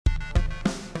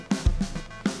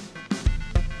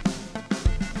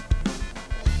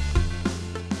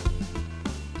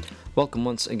Welcome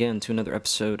once again to another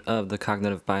episode of the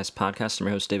Cognitive Bias Podcast. I'm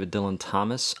your host, David Dylan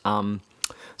Thomas.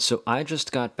 So I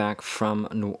just got back from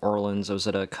New Orleans. I was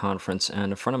at a conference,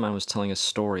 and a friend of mine was telling a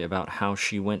story about how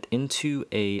she went into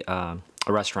a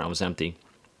restaurant. It was empty,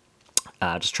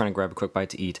 just trying to grab a quick bite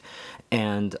to eat,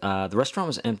 and the restaurant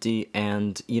was empty.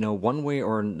 And one way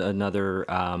or another,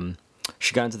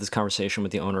 she got into this conversation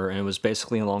with the owner, and it was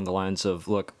basically along the lines of,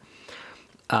 "Look,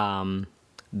 you're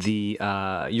the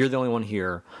only one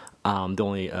here." The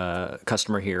only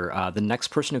customer here. The next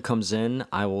person who comes in,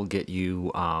 I will get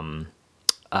you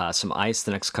some ice.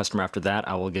 The next customer after that,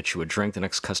 I will get you a drink. The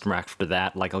next customer after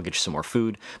that, I'll get you some more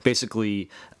food.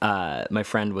 Basically, my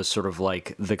friend was sort of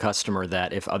like the customer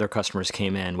that if other customers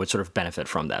came in would sort of benefit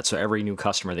from that. So every new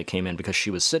customer that came in, because she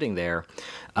was sitting there,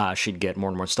 she'd get more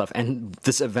and more stuff. And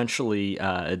this eventually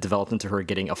developed into her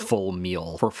getting a full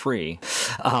meal for free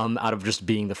out of just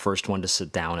being the first one to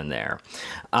sit down in there.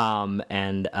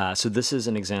 So this is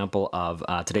an example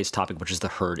of today's topic, which is the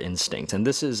herd instinct. And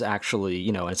this is actually,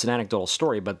 it's an anecdotal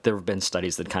story, but there have been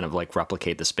studies that kind of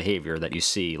replicate this behavior that you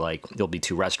see. There'll be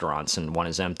two restaurants and one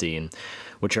is empty, and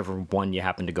whichever one you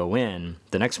happen to go in,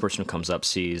 the next person who comes up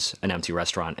sees an empty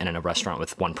restaurant and in a restaurant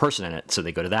with one person in it, so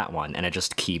they go to that one, and it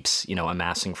just keeps,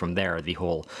 amassing from there. The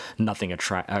whole nothing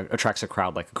attracts a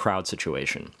crowd like a crowd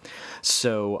situation.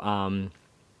 So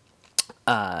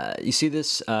you see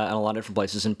this in a lot of different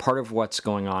places, and part of what's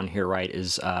going on here, right,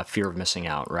 is fear of missing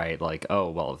out, right? Oh,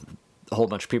 well, a whole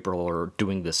bunch of people are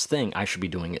doing this thing, I should be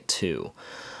doing it too.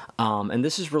 And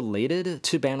this is related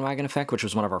to bandwagon effect, which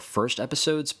was one of our first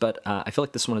episodes, but I feel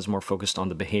like this one is more focused on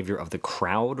the behavior of the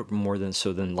crowd more than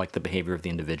the behavior of the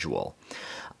individual.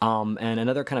 And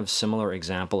another kind of similar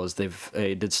example is they've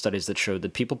did studies that showed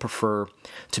that people prefer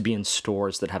to be in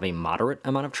stores that have a moderate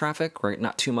amount of traffic, right?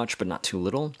 Not too much, but not too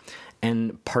little.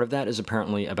 And part of that is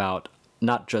apparently about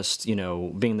not just,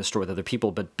 being in the store with other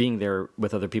people, but being there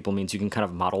with other people means you can kind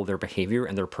of model their behavior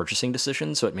and their purchasing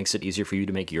decisions, so it makes it easier for you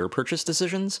to make your purchase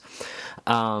decisions.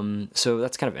 So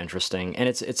that's kind of interesting. And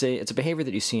it's a behavior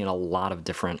that you see in a lot of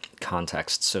different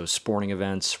contexts. So sporting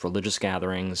events, religious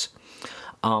gatherings.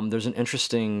 There's an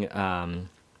interesting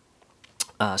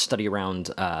study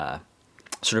around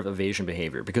sort of evasion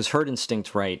behavior, because herd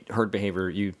instinct, right? Herd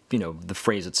behavior, the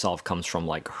phrase itself comes from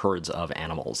herds of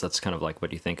animals. That's kind of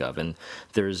what you think of. And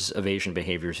there's evasion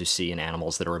behaviors you see in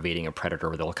animals that are evading a predator,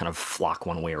 where they'll kind of flock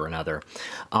one way or another.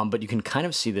 But you can kind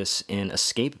of see this in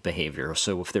escape behavior.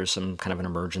 So if there's some kind of an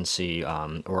emergency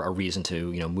or a reason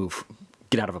to,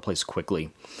 get out of a place quickly,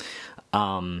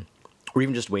 or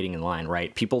even just waiting in line,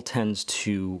 right? People tend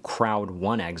to crowd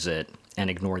one exit and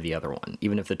ignore the other one.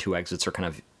 Even if the two exits are kind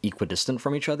of equidistant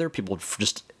from each other, people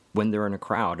just, when they're in a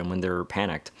crowd and when they're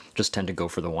panicked, just tend to go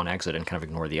for the one exit and kind of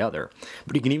ignore the other.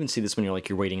 But you can even see this when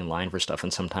you're waiting in line for stuff,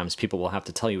 and sometimes people will have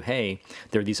to tell you, hey,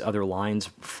 there are these other lines,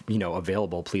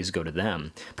 available, please go to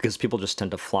them, because people just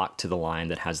tend to flock to the line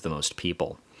that has the most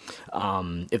people,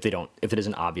 if it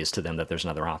isn't obvious to them that there's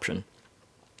another option.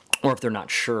 Or if they're not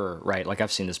sure, right?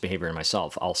 I've seen this behavior in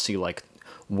myself. I'll see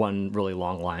one really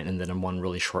long line and then one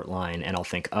really short line, and I'll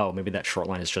think, oh, maybe that short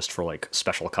line is just for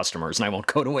special customers, and I won't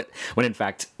go to it. When in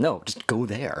fact, no, just go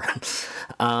there.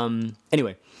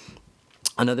 Anyway,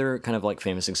 another kind of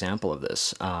famous example of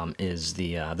this is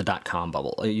the dot-com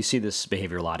bubble. You see this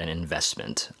behavior a lot in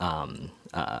investment.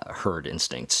 Herd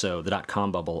instinct. So the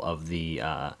dot-com bubble of the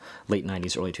late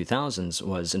 90s, early 2000s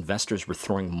was investors were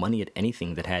throwing money at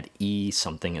anything that had E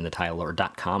something in the title or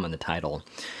 .com in the title,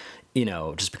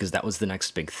 just because that was the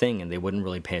next big thing, and they wouldn't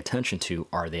really pay attention to,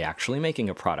 are they actually making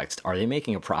a product? Are they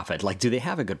making a profit? Do they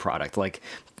have a good product?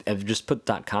 If you just put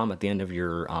 .com at the end of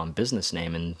your business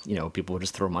name, and, people would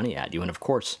just throw money at you. And of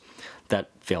course,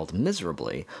 that failed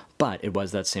miserably, but it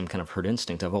was that same kind of herd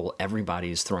instinct of, oh, well,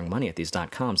 everybody's throwing money at these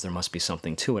 .coms, there must be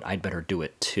something to it, I'd better do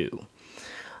it too.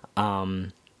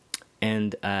 An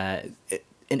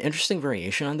interesting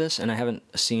variation on this, and I haven't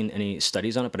seen any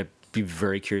studies on it, but I'd be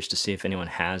very curious to see if anyone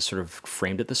has sort of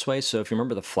framed it this way. So if you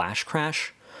remember the flash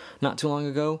crash not too long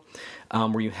ago,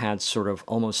 where you had sort of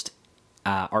almost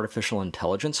artificial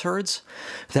intelligence herds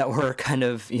that were kind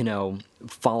of,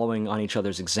 following on each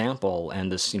other's example,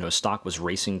 and this, stock was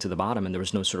racing to the bottom, and there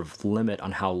was no sort of limit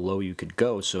on how low you could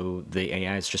go, so the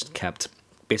AIs just kept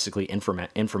basically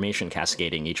information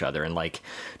cascading each other and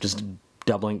just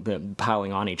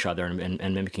piling on each other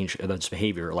and mimicking each other's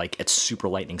behavior at super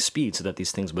lightning speed, so that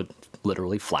these things would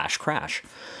literally flash crash.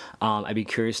 I'd be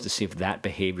curious to see if that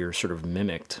behavior sort of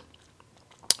mimicked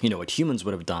what humans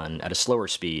would have done at a slower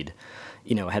speed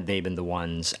had they been the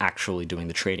ones actually doing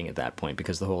the trading at that point,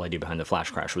 because the whole idea behind the flash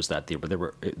crash was that they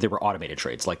were automated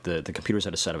trades. Like the computers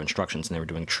had a set of instructions, and they were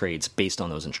doing trades based on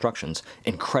those instructions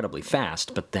incredibly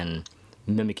fast, but then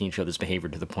mimicking each other's behavior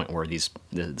to the point where the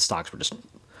stocks were just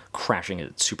crashing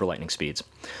at super lightning speeds.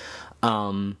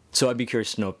 So I'd be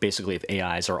curious to know basically if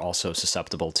AIs are also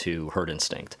susceptible to herd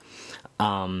instinct.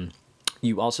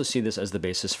 You also see this as the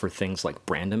basis for things like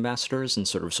brand ambassadors and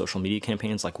sort of social media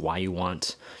campaigns, like why you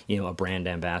want, a brand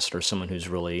ambassador, someone who's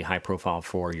really high profile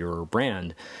for your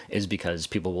brand, is because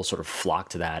people will sort of flock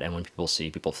to that. And when people see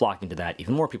people flocking to that,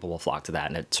 even more people will flock to that,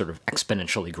 and it sort of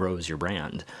exponentially grows your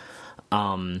brand.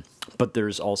 But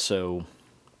there's also,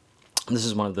 this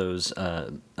is one of those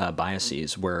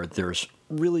biases where there's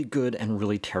really good and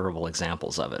really terrible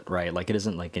examples of it, right? Like, it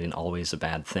isn't like it always a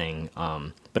bad thing,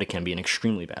 but it can be an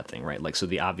extremely bad thing, right? Like, so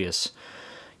the obvious,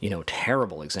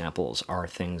 terrible examples are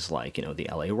things like, the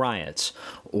LA riots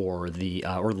or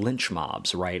or lynch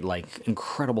mobs, right? Like,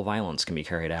 incredible violence can be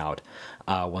carried out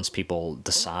once people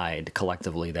decide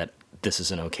collectively that this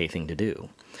is an okay thing to do.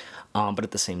 But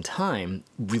at the same time,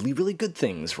 really, really good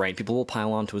things, right? People will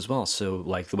pile onto as well. So,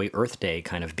 like, the way Earth Day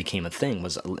kind of became a thing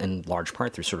was in large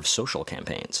part through sort of social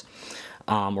campaigns,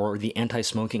 or the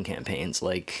anti-smoking campaigns.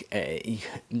 Like,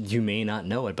 you may not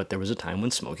know it, but there was a time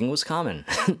when smoking was common.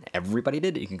 Everybody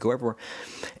did it. You could go everywhere.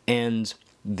 And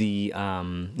the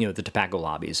tobacco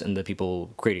lobbies and the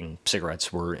people creating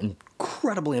cigarettes were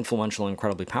incredibly influential and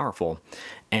incredibly powerful.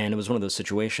 And it was one of those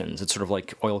situations. It's sort of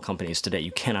like oil companies today.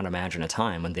 You cannot imagine a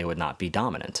time when they would not be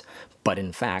dominant. But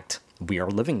in fact, we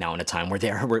are living now in a time where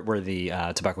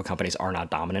the tobacco companies are not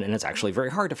dominant, and it's actually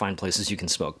very hard to find places you can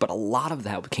smoke. But a lot of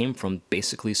that came from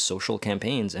basically social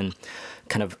campaigns and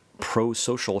kind of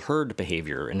pro-social herd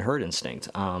behavior and herd instinct.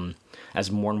 As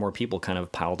more and more people kind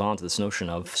of piled on to this notion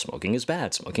of smoking is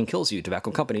bad, smoking kills you, tobacco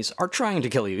companies are trying to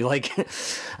kill you, like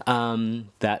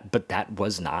but that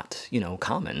was not,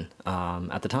 common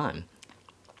at the time.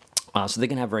 So they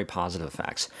can have very positive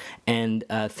effects. And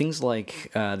things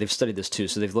like, they've studied this too,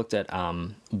 so they've looked at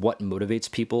what motivates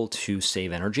people to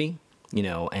save energy,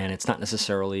 and it's not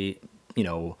necessarily,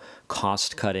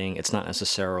 cost cutting, it's not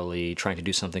necessarily trying to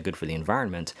do something good for the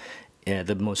environment.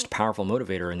 The most powerful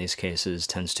motivator in these cases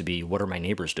tends to be, what are my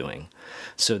neighbors doing?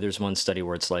 So there's one study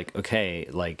where it's like, okay,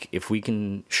 like if we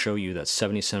can show you that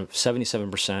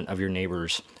 77% of your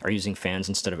neighbors are using fans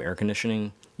instead of air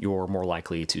conditioning, you're more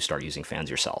likely to start using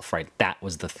fans yourself, right? That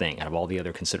was the thing. Out of all the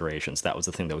other considerations, that was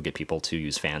the thing that would get people to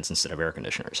use fans instead of air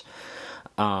conditioners.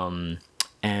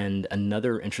 And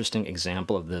another interesting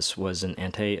example of this was an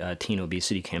anti-teen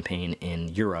obesity campaign in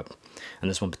Europe, and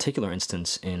this one particular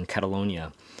instance in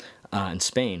Catalonia, in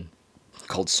Spain,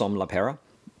 called Som la Pera.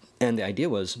 And the idea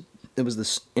was, it was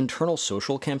this internal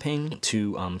social campaign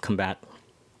to combat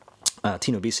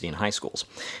teen obesity in high schools.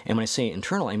 And when I say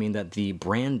internal, I mean that the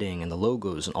branding and the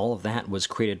logos and all of that was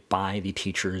created by the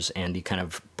teachers and the kind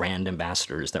of brand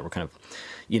ambassadors that were kind of,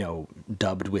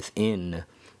 dubbed within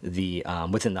the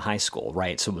high school,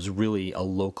 right? So it was really a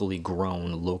locally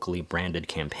grown, locally branded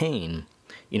campaign,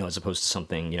 as opposed to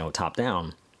something, top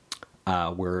down,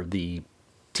 where the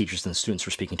teachers and the students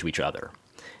were speaking to each other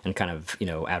and kind of,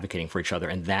 advocating for each other.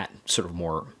 And that sort of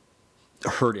more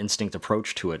herd instinct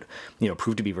approach to it,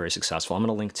 proved to be very successful. I'm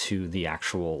going to link to the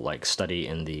actual study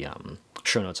in the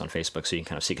show notes on Facebook, so you can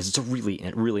kind of see, because it's a really,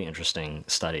 really interesting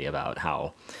study about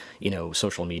how,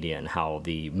 social media and how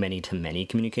the many-to-many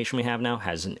communication we have now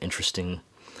has an interesting,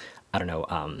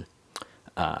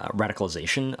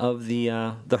 radicalization of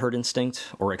the herd instinct,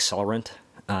 or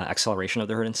acceleration of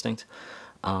the herd instinct.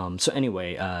 So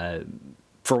anyway,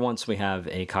 for once we have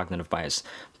a cognitive bias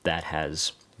that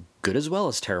has good as well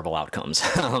as terrible outcomes.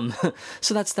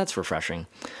 So that's refreshing.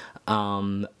 Get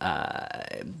out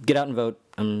and vote.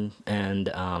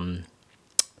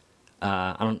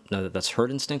 I don't know that that's herd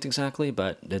instinct exactly,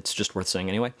 but it's just worth saying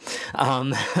anyway. On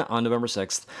November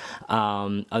 6th.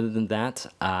 Other than that,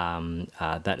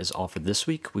 that is all for this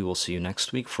week. We will see you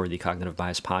next week for the Cognitive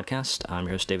Bias Podcast. I'm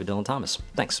your host, David Dylan Thomas.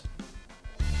 Thanks.